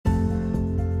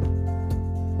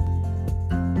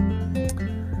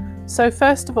So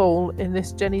first of all, in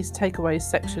this Jenny's Takeaways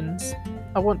sections,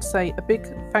 I want to say a big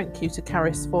thank you to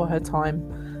Caris for her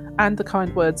time and the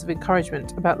kind words of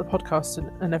encouragement about the podcast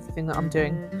and everything that I'm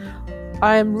doing.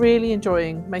 I am really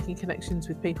enjoying making connections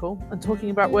with people and talking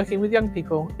about working with young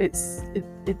people. It's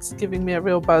giving me a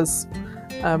real buzz,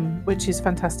 which is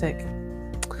fantastic.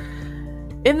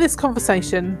 In this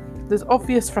conversation, there's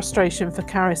obvious frustration for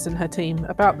Caris and her team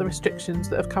about the restrictions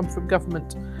that have come from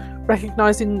government,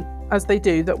 recognising as they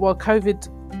do that while COVID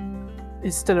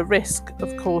is still a risk,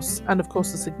 of course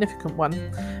a significant one,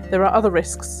 there are other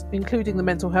risks, including the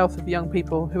mental health of young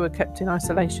people who are kept in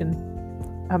isolation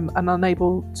and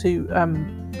unable to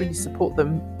really support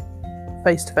them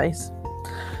face to face.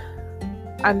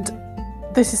 And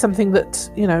this is something that,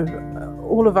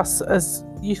 all of us as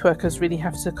youth workers really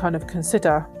have to kind of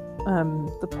consider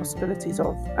the possibilities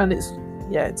of. And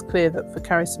it's clear that for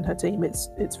Caris and her team,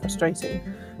 it's frustrating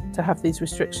to have these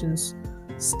restrictions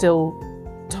still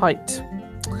tight.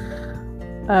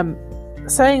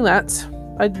 Saying that,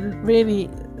 I really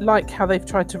like how they've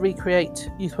tried to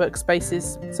recreate youth work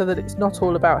spaces so that it's not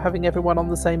all about having everyone on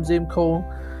the same Zoom call,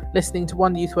 listening to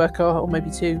one youth worker or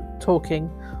maybe two talking,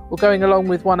 or going along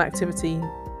with one activity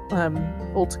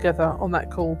all together on that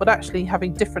call, but actually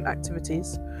having different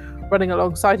activities running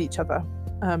alongside each other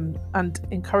and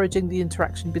encouraging the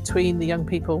interaction between the young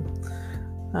people.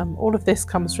 All of this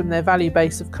comes from their value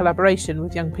base of collaboration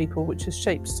with young people, which has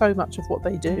shaped so much of what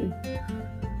they do,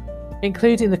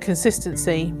 including the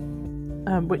consistency,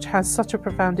 which has such a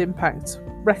profound impact,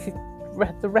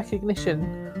 the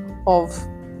recognition of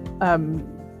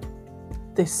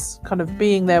this kind of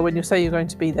being there when you say you're going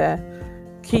to be there,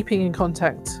 keeping in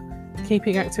contact,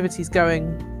 keeping activities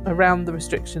going around the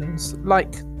restrictions,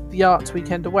 like the art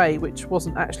weekend away, which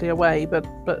wasn't actually away, but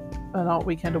an art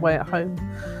weekend away at home.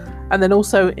 And then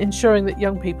also ensuring that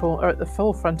young people are at the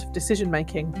forefront of decision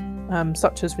making,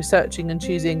 such as researching and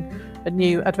choosing a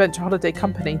new adventure holiday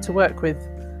company to work with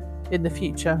in the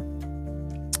future.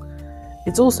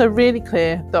 It's also really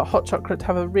clear that Hot Chocolate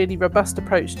have a really robust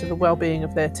approach to the well-being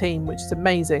of their team, which is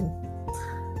amazing.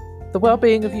 The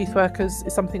well-being of youth workers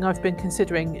is something I've been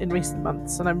considering in recent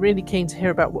months, and I'm really keen to hear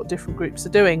about what different groups are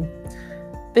doing.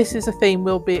 This is a theme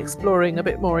we'll be exploring a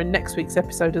bit more in next week's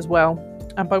episode as well,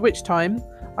 and by which time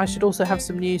I should also have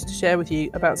some news to share with you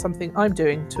about something I'm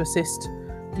doing to assist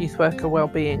youth worker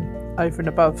wellbeing over and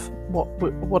above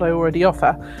what I already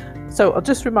offer. So I'll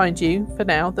just remind you for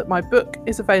now that my book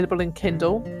is available in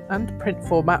Kindle and print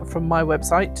format from my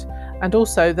website, and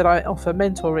also that I offer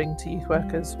mentoring to youth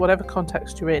workers, whatever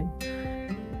context you're in.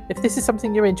 If this is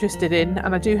something you're interested in,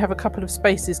 and I do have a couple of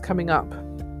spaces coming up,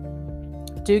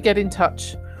 do get in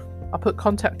touch. I'll put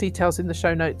contact details in the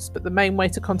show notes, but the main way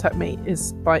to contact me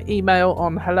is by email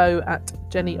on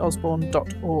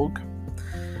hello@jennyosborne.org.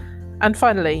 And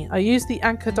finally, I use the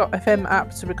Anchor.fm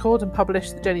app to record and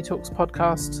publish the Jenny Talks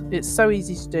podcast. It's so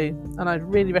easy to do, and I'd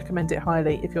really recommend it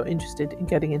highly if you're interested in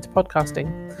getting into podcasting.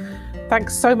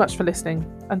 Thanks so much for listening.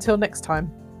 Until next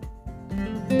time.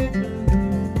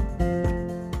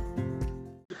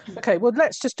 Okay, well,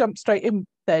 let's just jump straight in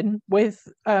then with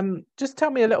just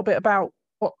tell me a little bit about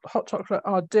what Hot Chocolate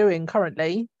are doing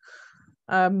currently.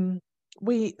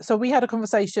 We had a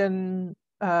conversation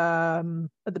at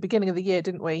the beginning of the year,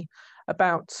 didn't we,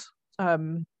 about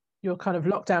your kind of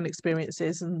lockdown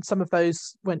experiences, and some of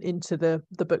those went into the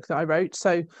book that I wrote.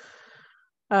 So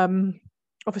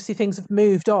obviously things have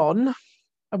moved on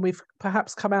and we've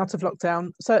perhaps come out of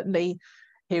lockdown. Certainly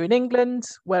here in England,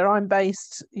 where I'm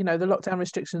based, the lockdown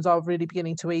restrictions are really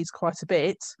beginning to ease quite a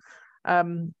bit.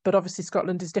 But obviously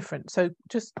Scotland is different. So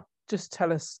just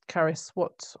tell us, Caris,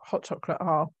 what Hot Chocolate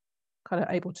are kind of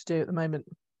able to do at the moment.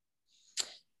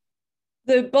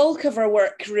 The bulk of our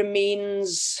work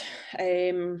remains,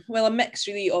 a mix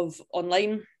really of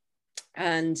online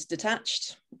and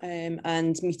detached,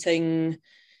 and meeting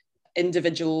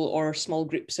individual or small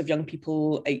groups of young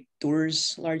people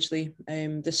outdoors largely.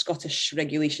 The Scottish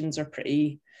regulations are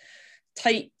pretty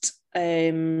tight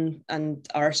and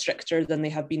are stricter than they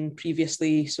have been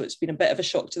previously. So it's been a bit of a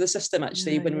shock to the system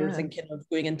actually when we were thinking of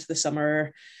going into the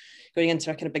summer, going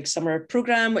into a kind of big summer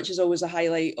programme, which is always a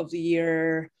highlight of the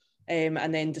year.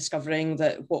 And then discovering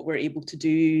that what we're able to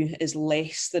do is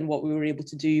less than what we were able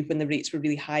to do when the rates were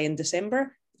really high in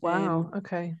December. Wow,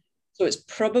 okay. So it's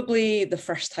probably the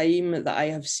first time that I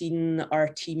have seen our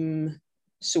team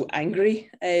so angry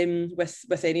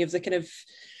with any of the kind of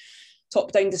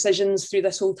top-down decisions through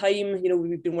this whole time.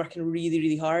 We've been working really,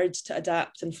 really hard to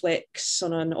adapt and flex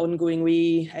on an ongoing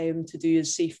way to do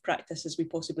as safe practice as we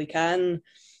possibly can.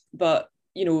 But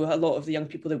a lot of the young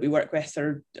people that we work with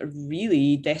are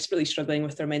really desperately struggling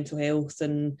with their mental health,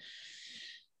 and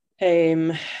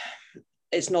Um,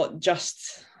 it's not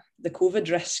just the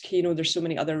COVID risk, you know, there's so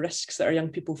many other risks that our young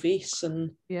people face.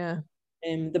 And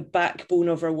the backbone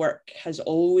of our work has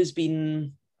always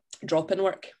been drop-in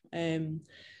work, and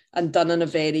done in a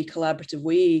very collaborative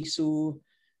way. So,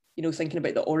 you know, thinking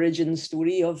about the origin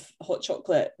story of hot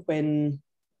chocolate, when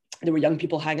there were young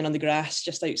people hanging on the grass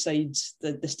just outside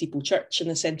the Steeple Church in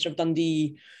the centre of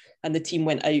Dundee, and the team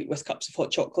went out with cups of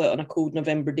hot chocolate on a cold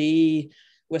November day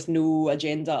with no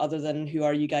agenda other than who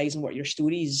are you guys and what are your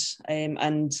stories,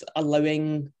 and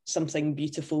allowing something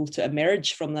beautiful to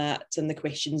emerge from that. And the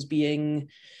questions being,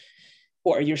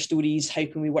 what are your stories? How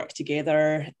can we work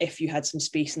together? If you had some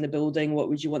space in the building, what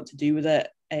would you want to do with it?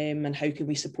 And how can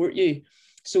we support you?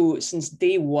 So since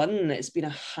day one, it's been a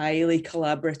highly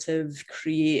collaborative,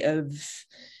 creative,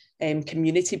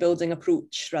 community building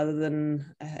approach rather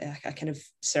than a kind of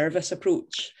service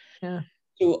approach. Yeah.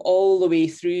 So all the way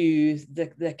through,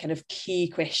 the kind of key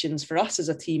questions for us as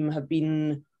a team have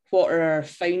been, what are our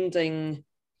founding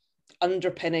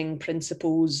underpinning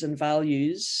principles and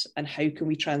values, and how can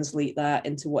we translate that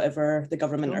into whatever the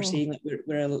government are saying that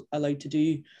we're allowed to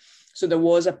do? So there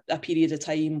was a period of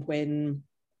time when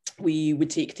we would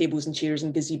take tables and chairs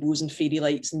and gazebos and fairy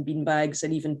lights and bean bags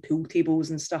and even pool tables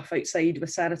and stuff outside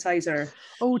with sanitizer.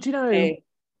 Oh, do you know,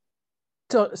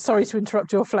 sorry to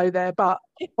interrupt your flow there, but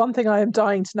one thing I am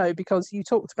dying to know, because you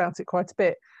talked about it quite a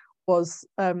bit, was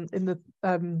in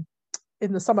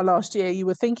the summer last year, you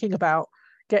were thinking about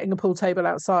getting a pool table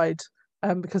outside,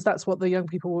 because that's what the young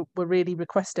people were really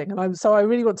requesting. And so I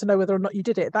really want to know whether or not you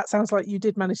did it. That sounds like you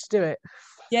did manage to do it.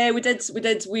 Yeah, we did.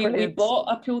 We bought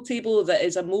a pool table that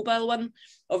is a mobile one.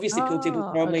 Obviously, pool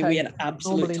tables normally weigh an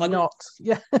absolute ton. Not.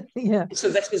 Yeah, yeah. So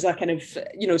this was a kind of,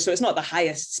 you know, so it's not the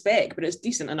highest spec, but it's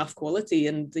decent enough quality.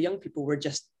 And the young people were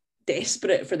just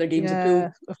desperate for their games of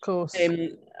pool. Of course.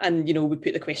 And, you know, we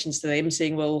put the questions to them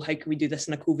saying, well, how can we do this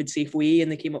in a COVID safe way? And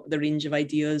they came up with a range of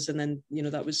ideas. And then, you know,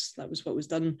 that was what was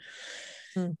done.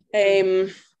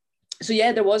 So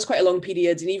yeah, there was quite a long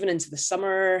period, and even into the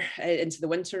summer, into the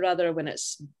winter rather, when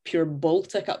it's pure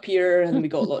Baltic up here, and we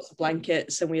got lots of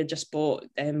blankets, and we had just bought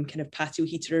kind of patio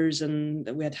heaters, and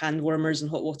we had hand warmers and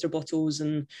hot water bottles,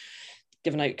 and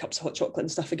giving out cups of hot chocolate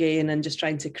and stuff again, and just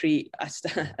trying to create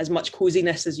as much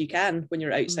coziness as you can when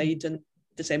you're outside in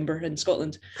December in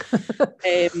Scotland.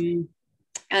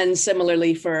 And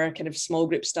similarly for kind of small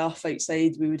group stuff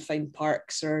outside, we would find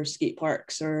parks or skate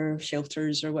parks or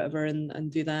shelters or whatever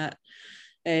and do that.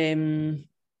 The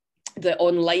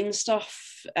online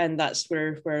stuff, and that's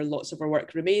where lots of our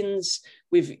work remains.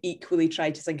 We've equally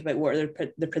tried to think about what are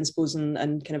the principles and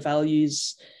kind of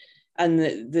values. And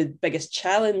the biggest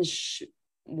challenge,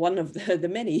 one of the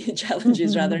many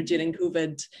challenges rather during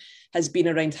COVID, has been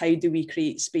around how do we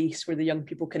create space where the young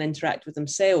people can interact with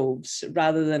themselves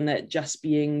rather than it just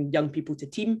being young people to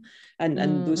team and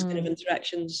those kind of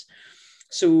interactions.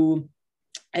 So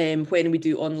when we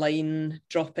do online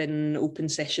drop-in open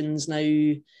sessions now,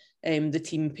 the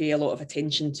team pay a lot of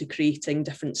attention to creating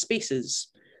different spaces.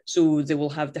 So they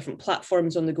will have different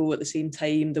platforms on the go at the same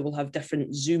time. They will have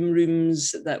different Zoom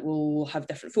rooms that will have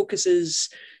different focuses.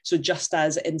 So just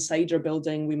as inside our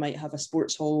building, we might have a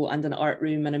sports hall and an art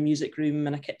room and a music room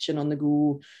and a kitchen on the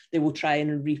go, they will try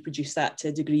and reproduce that to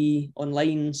a degree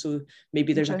online. So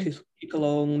maybe there's a cook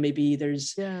along, maybe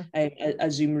there's a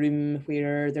Zoom room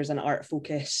where there's an art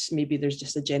focus, maybe there's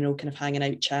just a general kind of hanging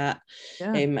out chat,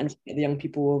 and the young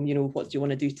people, you know, what do you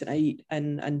want to do tonight,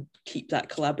 and keep that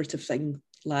collaborative thing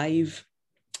live.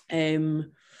 The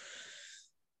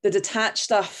detached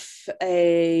stuff,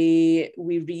 we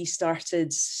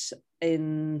restarted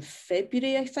in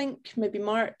February, I think, maybe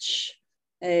March.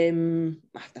 I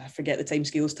forget the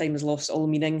timescales. Time has lost all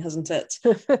meaning, hasn't it?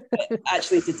 But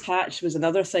actually, detached was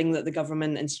another thing that the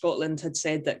government in Scotland had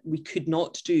said that we could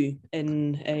not do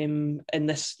in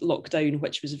this lockdown,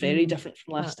 which was very different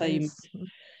from last time.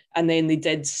 And then they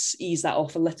did ease that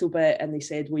off a little bit, and they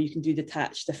said, well, you can do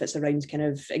detached if it's around kind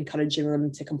of encouraging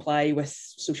them to comply with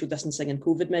social distancing and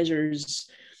COVID measures.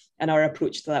 And our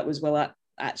approach to that was, well,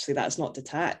 actually, that's not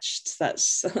detached.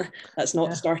 That's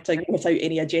not starting without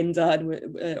any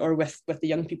agenda or with the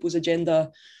young people's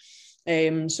agenda.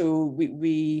 So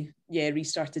we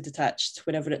restarted detached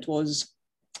whenever it was.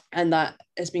 And that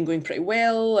has been going pretty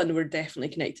well, and we're definitely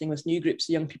connecting with new groups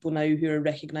of young people now who are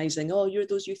recognising, oh, you're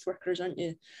those youth workers, aren't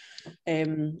you?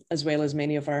 As well as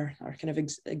many of our kind of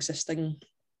existing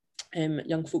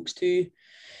young folks too.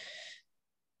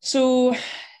 So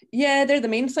yeah, they're the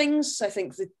main things. I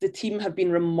think the team have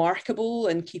been remarkable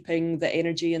in keeping the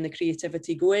energy and the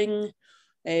creativity going.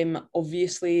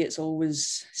 Obviously, it's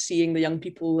always seeing the young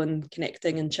people and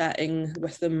connecting and chatting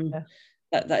with them.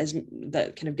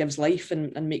 that kind of gives life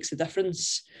and makes a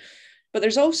difference. But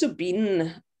there's also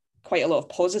been quite a lot of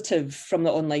positive from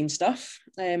the online stuff,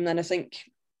 and I think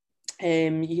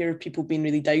you hear people being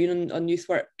really down on youth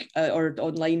work or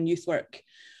online youth work,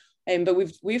 but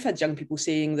we've had young people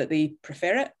saying that they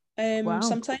prefer it. Wow.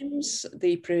 Sometimes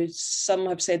some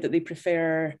have said that they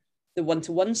prefer the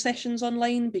one-to-one sessions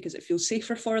online because it feels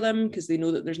safer for them, because they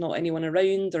know that there's not anyone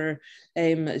around, or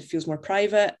it feels more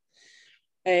private.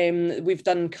 We've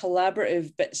done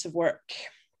collaborative bits of work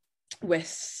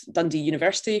with Dundee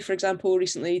University, for example,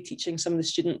 recently, teaching some of the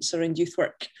students around youth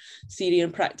work theory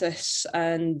and practice.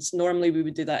 And normally we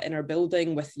would do that in our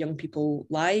building with young people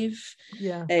live.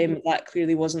 Yeah. That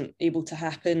clearly wasn't able to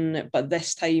happen. But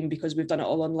this time, because we've done it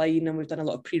all online and we've done a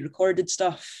lot of pre-recorded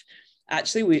stuff,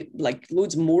 actually we like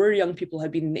loads more young people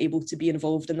have been able to be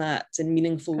involved in that in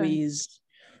meaningful ways,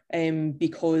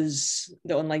 because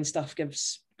the online stuff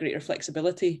gives greater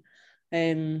flexibility.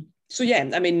 So yeah,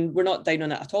 I mean, we're not down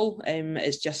on it at all.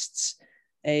 It's just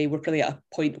we're probably at a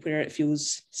point where it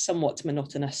feels somewhat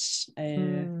monotonous.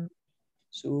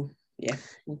 So yeah.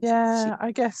 Yeah,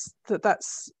 I guess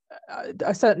that's.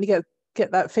 I certainly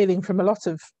get that feeling from a lot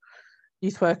of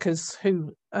youth workers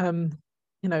who,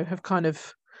 have kind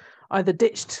of either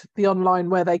ditched the online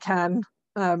where they can,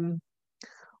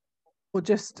 or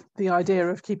just the idea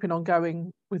of keeping on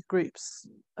going with groups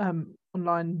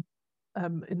online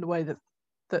in the way that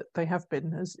they have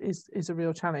been is a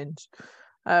real challenge.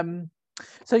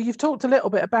 So you've talked a little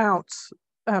bit about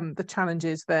the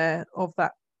challenges there of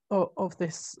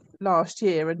this last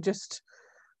year, and just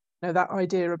that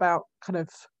idea about kind of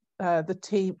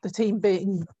the team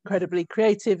being incredibly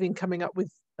creative in coming up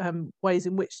with ways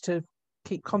in which to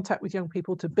keep contact with young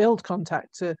people, to build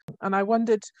contact. And I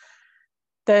wondered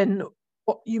then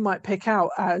what you might pick out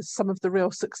as some of the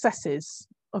real successes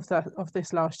of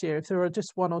this last year, if there are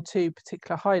just one or two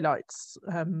particular highlights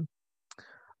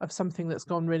of something that's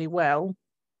gone really well.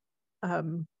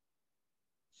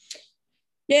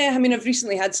 Yeah, I mean, I've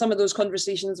recently had some of those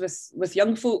conversations with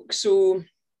young folk. So,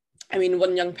 I mean,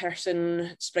 one young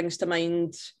person springs to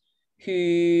mind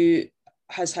who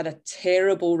has had a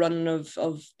terrible run of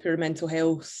poor mental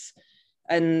health,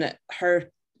 and her,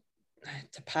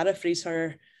 to paraphrase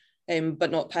her,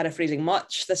 but not paraphrasing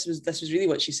much, this was really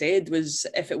what she said, was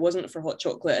if it wasn't for Hot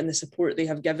Chocolate and the support they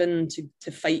have given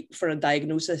to fight for a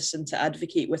diagnosis and to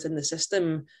advocate within the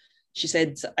system, she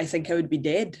said, I think I would be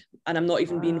dead. And I'm not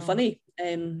even being funny.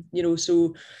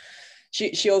 So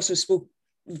she also spoke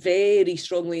very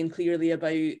strongly and clearly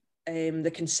about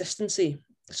the consistency.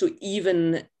 So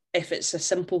even if it's a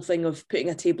simple thing of putting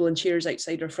a table and chairs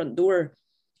outside our front door,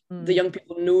 the young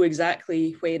people know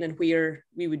exactly when and where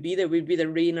we would be there. We'd be there,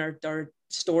 rain or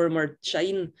storm or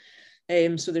shine.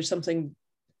 So there's something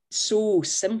so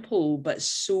simple but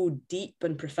so deep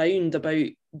and profound about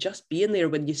just being there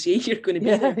when you say you're going to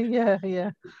be there.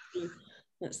 Yeah.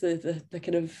 That's the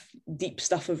kind of deep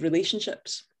stuff of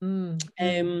relationships. But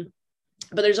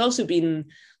there's also been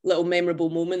little memorable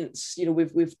moments.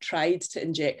 We've tried to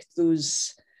inject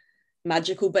those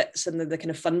magical bits and the kind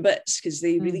of fun bits, because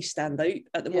they really stand out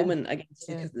at the moment against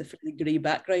the fairly grey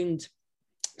background.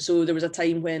 So there was a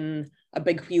time when a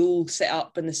big wheel set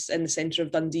up in the centre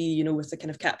of Dundee, with the kind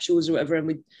of capsules or whatever,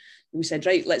 and we said,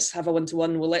 right, let's have a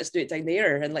one-to-one. Well, let's do it down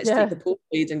there, and let's take the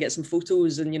Polaroid and get some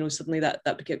photos, and suddenly that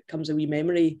becomes a wee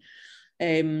memory.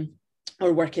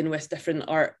 Or working with different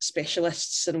art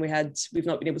specialists, and we've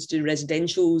not been able to do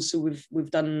residentials, so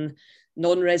we've done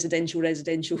non-residential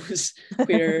residentials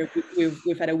where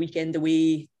we've had a weekend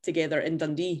away together in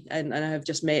Dundee, and I have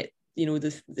just met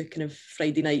the kind of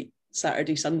Friday night,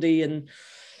 Saturday, Sunday, and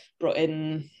brought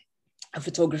in a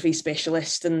photography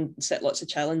specialist and set lots of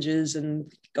challenges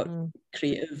and got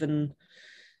creative, and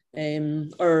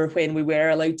or when we were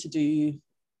allowed to do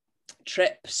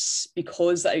trips,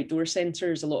 because the outdoor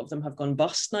centres, a lot of them have gone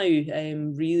bust now,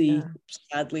 really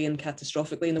sadly and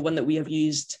catastrophically, and the one that we have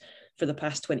used for the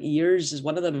past 20 years is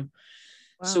one of them.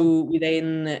 Wow. So we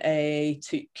then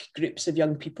took groups of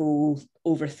young people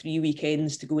over 3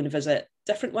 weekends to go and visit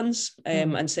different ones,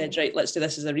 and said, right, let's do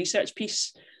this as a research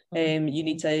piece. You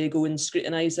need to go and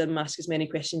scrutinise them, ask as many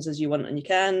questions as you want and you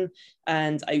can,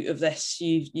 and out of this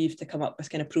you have to come up with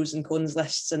kind of pros and cons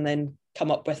lists and then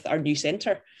come up with our new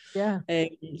centre.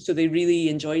 So they really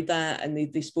enjoyed that, and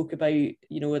they spoke about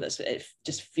it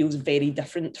just feels very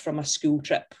different from a school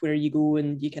trip where you go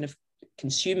and you kind of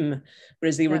consume,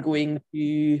 whereas they were going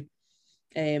to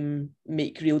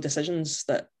make real decisions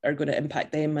that are going to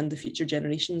impact them and the future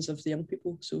generations of the young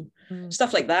people. So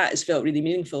stuff like that has felt really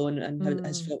meaningful and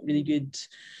has felt really good.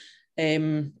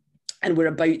 and we're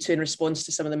about to, in response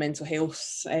to some of the mental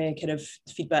health kind of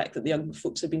feedback that the young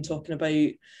folks have been talking about,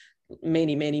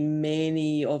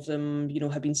 many of them, you know,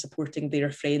 have been supporting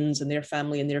their friends and their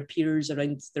family and their peers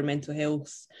around their mental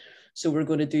health. So we're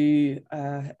going to do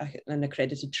an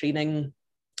accredited training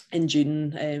in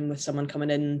June with someone coming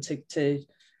in to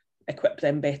equip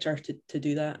them better to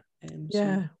do that.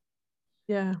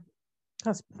 Yeah,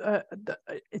 that's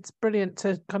it's brilliant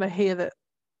to kind of hear that.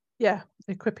 Yeah,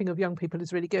 equipping of young people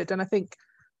is really good, and I think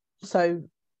so.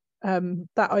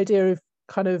 That idea of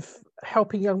kind of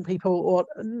helping young people, or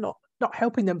not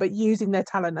helping them, but using their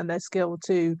talent and their skill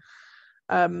to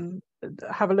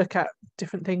have a look at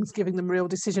different things, giving them real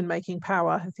decision-making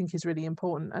power, I think is really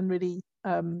important, and really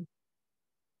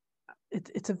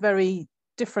it's a very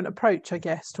different approach, I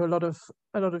guess, to a lot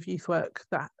of youth work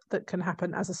that can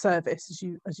happen as a service,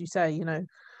 as you say. You know,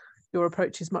 your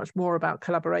approach is much more about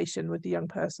collaboration with the young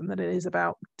person than it is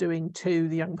about doing to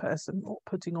the young person or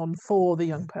putting on for the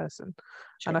young person.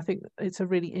 Sure. And I think it's a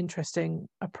really interesting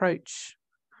approach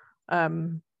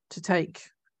to take.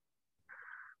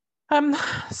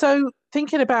 So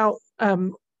thinking about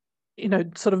you know,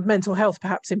 sort of mental health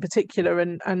perhaps in particular,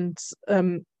 and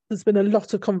there's been a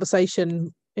lot of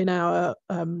conversation in our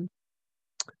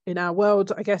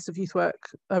world, I guess, of youth work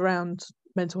around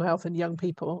mental health and young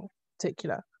people in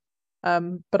particular.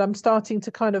 But I'm starting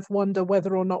to kind of wonder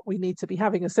whether or not we need to be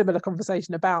having a similar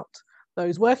conversation about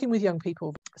those working with young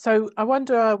people. So I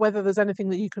wonder whether there's anything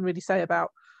that you can really say about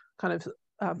kind of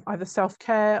either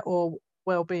self-care or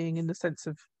well-being in the sense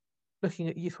of looking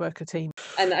at youth worker team.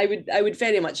 And I would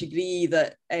very much agree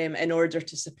that in order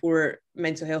to support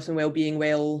mental health and well-being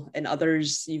well in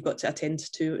others, you've got to attend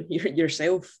to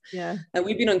yourself. Yeah. And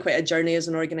we've been on quite a journey as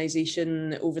an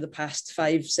organisation over the past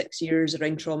 5-6 years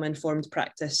around trauma-informed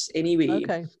practice anyway.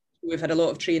 Okay. We've had a lot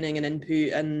of training and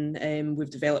input, and we've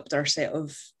developed our set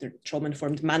of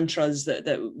trauma-informed mantras that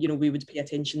you know, we would pay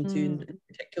attention to in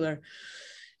particular.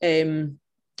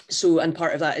 So, and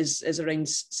part of that is around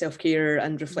self-care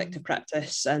and reflective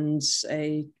practice and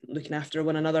looking after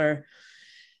one another.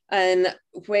 And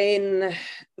when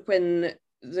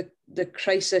the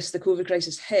crisis, the COVID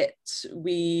crisis hit,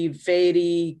 we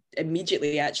very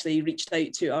immediately actually reached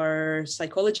out to our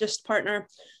psychologist partner.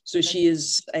 So she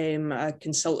is a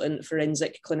consultant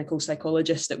forensic clinical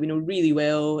psychologist that we know really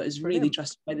well, is really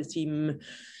trusted by the team.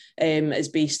 Is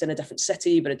based in a different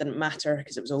city, but it didn't matter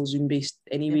because it was all Zoom based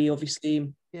anyway,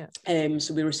 obviously.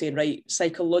 So we were saying, right,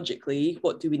 psychologically,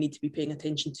 what do we need to be paying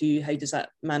attention to? How does that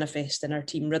manifest in our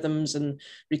team rhythms and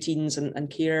routines and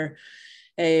care?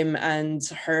 And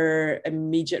her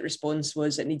immediate response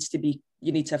was,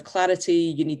 you need to have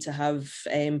clarity, you need to have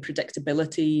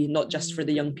predictability, not just for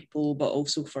the young people, but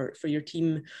also for your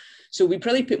team. So we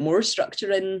probably put more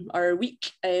structure in our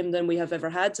week than we have ever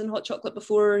had in Hot Chocolate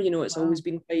before. You know, it's always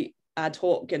been quite ad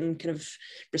hoc and kind of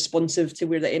responsive to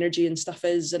where the energy and stuff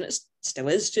is, and it still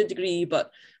is to a degree, but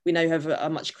we now have a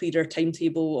much clearer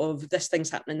timetable of this thing's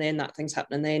happening then, that thing's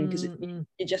happening then, because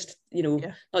it just, you know,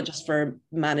 not just for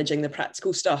managing the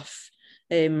practical stuff,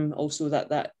 also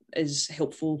that is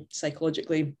helpful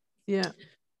psychologically.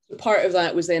 Part of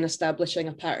that was then establishing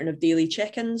a pattern of daily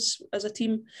check-ins as a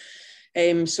team.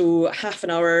 So half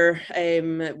an hour,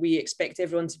 we expect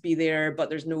everyone to be there, but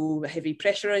there's no heavy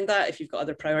pressure around that. If you've got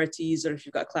other priorities or if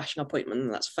you've got a clashing appointment,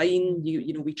 that's fine.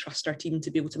 You know, we trust our team to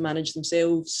be able to manage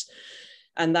themselves,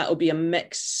 and that'll be a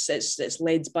mix. It's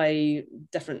led by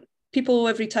different people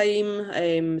every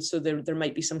time. So there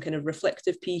might be some kind of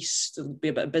reflective piece. There'll be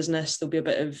a bit of business. There'll be a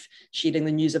bit of sharing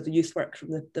the news of the youth work from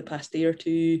the past day or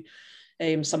two.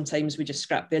 Sometimes we just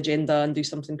scrap the agenda and do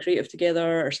something creative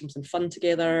together or something fun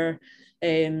together.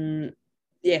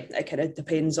 It kind of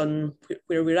depends on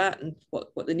where we're at and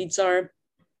what the needs are.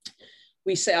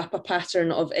 We set up a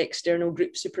pattern of external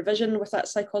group supervision with that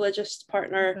psychologist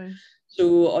partner.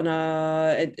 So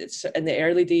it's in the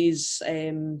early days,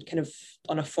 kind of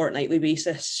on a fortnightly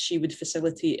basis, she would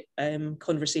facilitate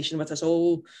conversation with us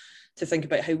all to think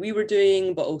about how we were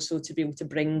doing, but also to be able to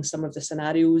bring some of the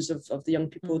scenarios of the young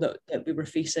people that we were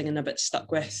facing and a bit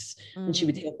stuck with. And she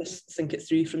would help us think it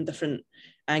through from different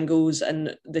angles.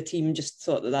 And the team just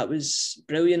thought that was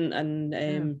brilliant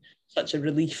and such a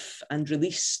relief and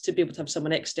release to be able to have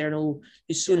someone external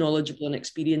who's so knowledgeable and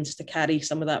experienced to carry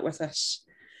some of that with us.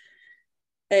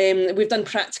 We've done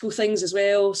practical things as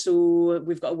well. So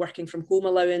we've got a working from home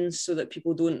allowance so that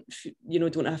people don't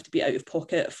have to be out of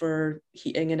pocket for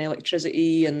heating and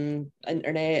electricity and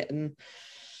internet.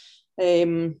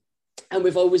 And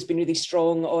we've always been really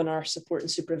strong on our support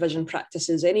and supervision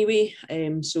practices anyway.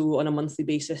 So on a monthly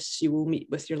basis, you will meet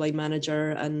with your line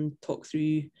manager and talk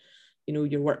through,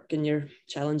 your work and your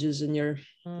challenges and your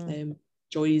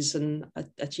joys and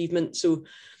achievement. So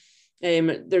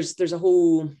there's a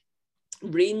whole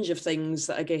range of things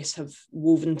that I guess have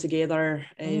woven together,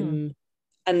 and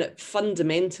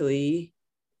fundamentally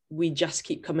we just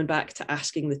keep coming back to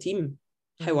asking the team,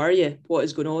 how are you, what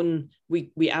is going on?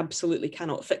 We absolutely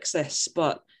cannot fix this,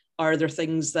 but are there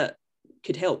things that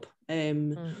could help?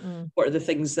 What are the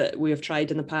things that we have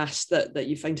tried in the past that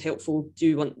you find helpful?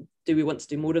 Do we want to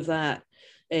do more of that,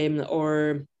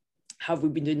 or have we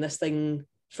been doing this thing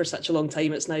for such a long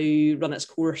time, it's now run its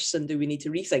course, and do we need to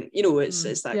rethink?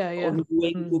 It's that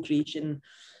ongoing co-creation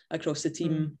across the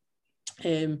team.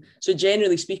 So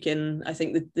generally speaking, I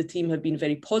think the team have been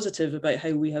very positive about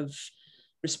how we have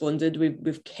responded.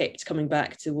 We've kept coming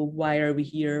back to, well, why are we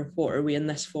here? What are we in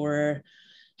this for?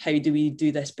 How do we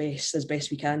do this as best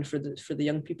we can for the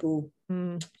young people?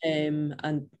 And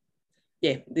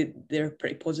yeah, they're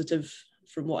pretty positive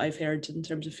from what I've heard in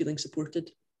terms of feeling supported.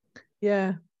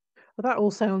 Yeah, well, that all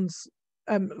sounds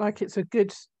like it's a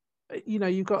good,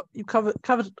 you've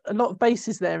covered a lot of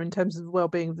bases there in terms of the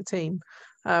well-being of the team.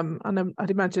 And I'd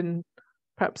imagine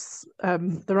perhaps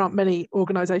there aren't many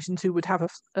organisations who would have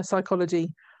a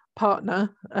psychology partner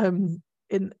in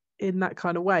that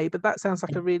kind of way, but that sounds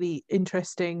like a really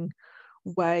interesting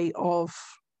way of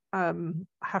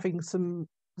having some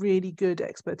really good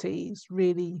expertise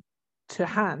really to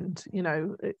hand.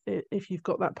 If you've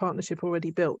got that partnership already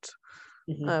built,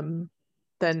 then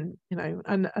and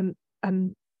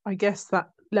I guess that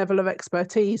level of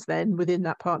expertise then within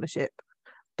that partnership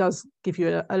does give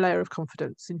you a layer of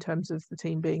confidence in terms of the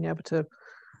team being able to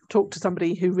talk to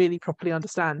somebody who really properly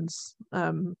understands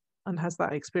and has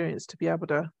that experience to be able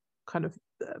to kind of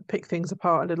pick things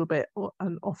apart a little bit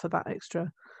and offer that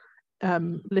extra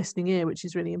listening ear, which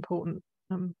is really important.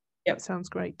 That sounds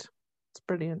great. It's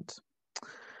brilliant.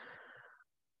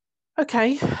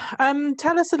 Okay,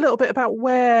 tell us a little bit about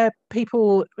where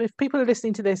if people are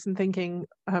listening to this and thinking,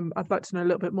 I'd like to know a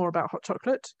little bit more about Hot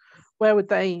Chocolate, where would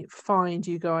they find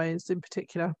you guys in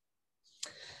particular?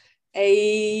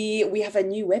 We have a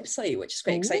new website, which is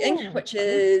quite exciting, which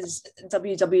is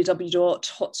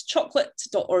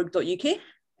www.hotchocolate.org.uk.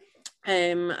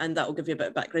 And that will give you a bit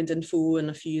of background info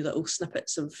and a few little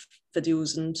snippets of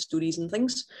videos and stories and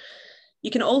things.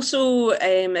 You can also,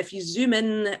 if you zoom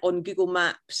in on Google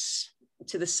Maps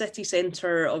to the city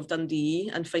centre of Dundee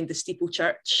and find the Steeple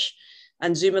Church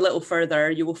and zoom a little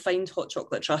further, you will find Hot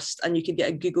Chocolate Trust, and you can get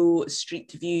a Google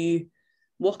Street View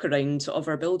walk around of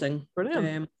our building.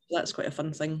 Brilliant. That's quite a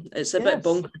fun thing. It's a bit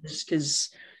bonkers because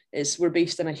we're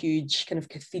based in a huge kind of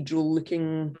cathedral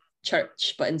looking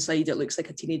church, but inside it looks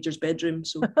like a teenager's bedroom.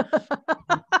 So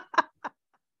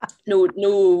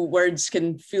no words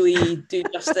can fully do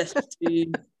justice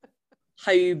to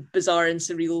how bizarre and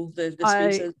surreal the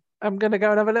space is. I'm going to go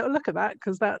and have a little look at that,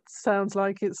 because that sounds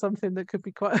like it's something that could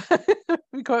be quite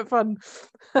fun.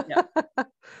 Yeah.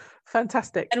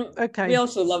 Fantastic. And okay. We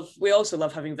also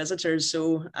love having visitors.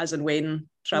 So as and when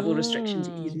travel restrictions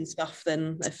ease and stuff,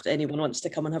 then if anyone wants to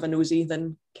come and have a nosy,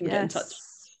 then can get in touch.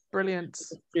 Brilliant.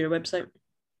 Through your website.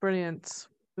 Brilliant.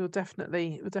 We'll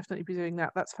definitely be doing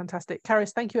that. That's fantastic.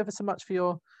 Carys, thank you ever so much for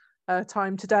your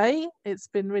time today. It's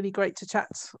been really great to chat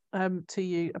to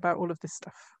you about all of this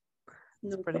stuff.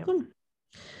 No problem.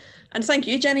 And thank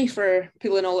you, Jenny, for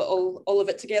pulling all of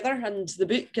it together, and the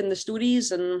book and the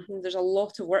stories. And there's a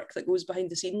lot of work that goes behind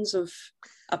the scenes of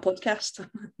a podcast.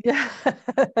 Yeah.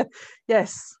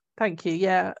 Yes. Thank you.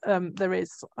 Yeah, there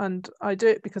is. And I do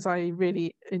it because I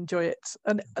really enjoy it.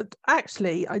 And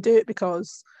actually, I do it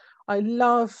because I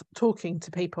love talking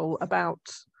to people about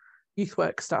youth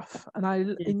work stuff. And I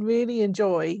really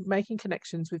enjoy making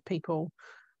connections with people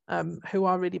who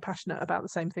are really passionate about the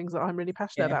same things that I'm really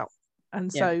passionate about. And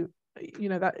so,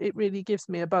 that it really gives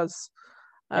me a buzz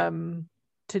to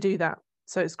do that.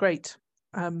 So it's great.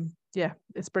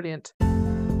 It's brilliant.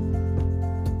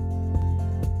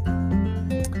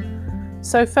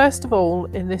 So first of all,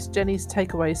 in this Jenny's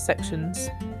Takeaways sections,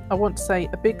 I want to say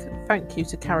a big thank you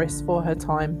to Carys for her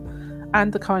time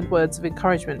and the kind words of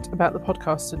encouragement about the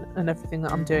podcast and everything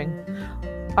that I'm doing.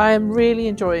 I am really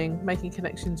enjoying making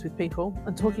connections with people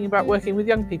and talking about working with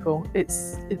young people.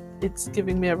 It's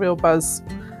giving me a real buzz,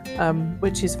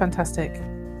 which is fantastic.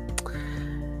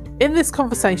 In this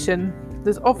conversation,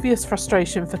 there's obvious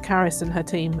frustration for Carys and her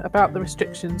team about the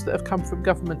restrictions that have come from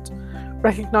government,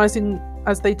 recognising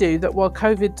as they do that while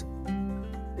COVID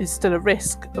is still a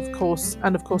risk, of course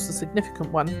a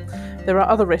significant one, there are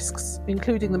other risks,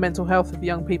 including the mental health of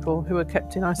young people who are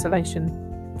kept in isolation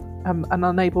and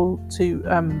unable to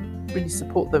really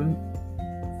support them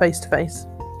face to face.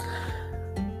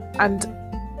 And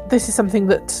this is something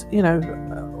that,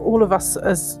 all of us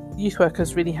as youth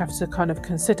workers really have to kind of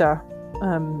consider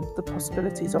the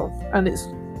possibilities of. And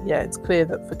it's clear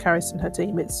that for Caris and her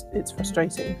team, it's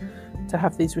frustrating to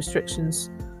have these restrictions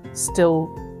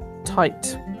still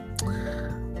tight.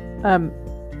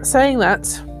 Saying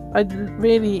that, I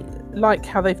really like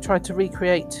how they've tried to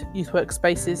recreate youth work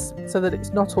spaces so that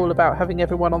it's not all about having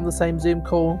everyone on the same Zoom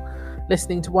call,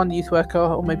 listening to one youth worker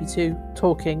or maybe two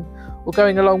talking, or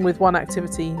going along with one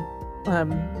activity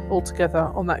all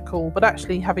together on that call, but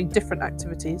actually having different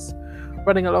activities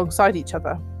running alongside each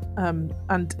other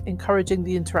and encouraging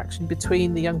the interaction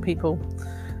between the young people.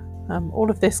 All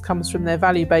of this comes from their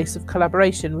value base of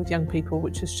collaboration with young people,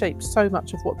 which has shaped so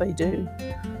much of what they do,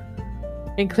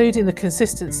 including the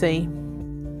consistency,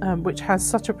 which has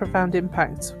such a profound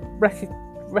impact,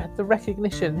 the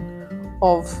recognition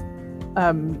of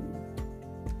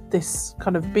this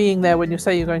kind of being there when you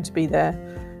say you're going to be there,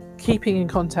 keeping in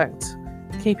contact,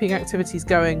 keeping activities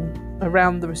going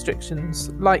around the restrictions,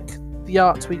 like the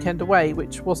art weekend away,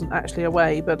 which wasn't actually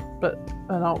away, but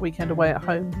an art weekend away at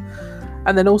home.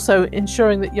 And then also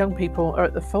ensuring that young people are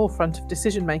at the forefront of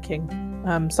decision making,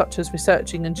 such as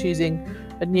researching and choosing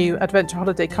a new adventure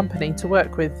holiday company to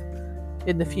work with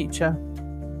in the future.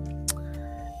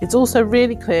 It's also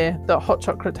really clear that Hot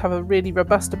Chocolate have a really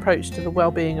robust approach to the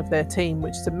well-being of their team,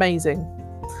 which is amazing.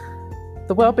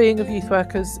 The well-being of youth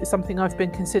workers is something I've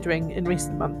been considering in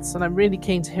recent months, and I'm really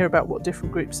keen to hear about what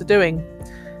different groups are doing.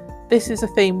 This is a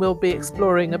theme we'll be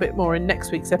exploring a bit more in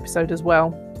next week's episode as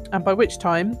well, and by which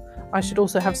time I should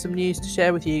also have some news to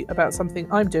share with you about something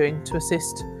I'm doing to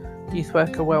assist youth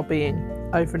worker well-being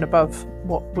over and above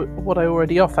what I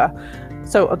already offer.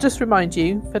 So I'll just remind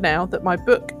you for now that my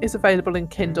book is available in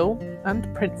Kindle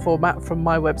and print format from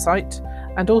my website,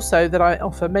 and also that I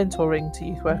offer mentoring to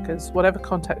youth workers, whatever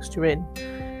context you're in.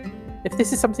 If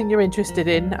this is something you're interested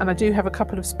in, and I do have a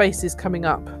couple of spaces coming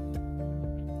up,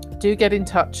 do get in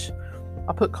touch.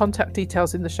 I'll put contact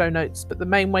details in the show notes, but the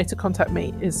main way to contact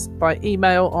me is by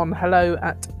email on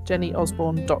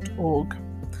hello@jennyosborne.org.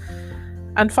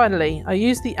 And finally, I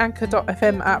use the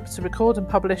Anchor.fm app to record and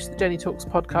publish the Jenny Talks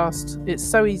podcast. It's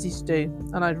so easy to do,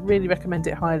 and I'd really recommend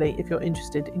it highly if you're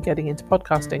interested in getting into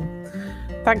podcasting.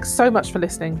 Thanks so much for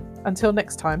listening. Until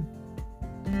next time.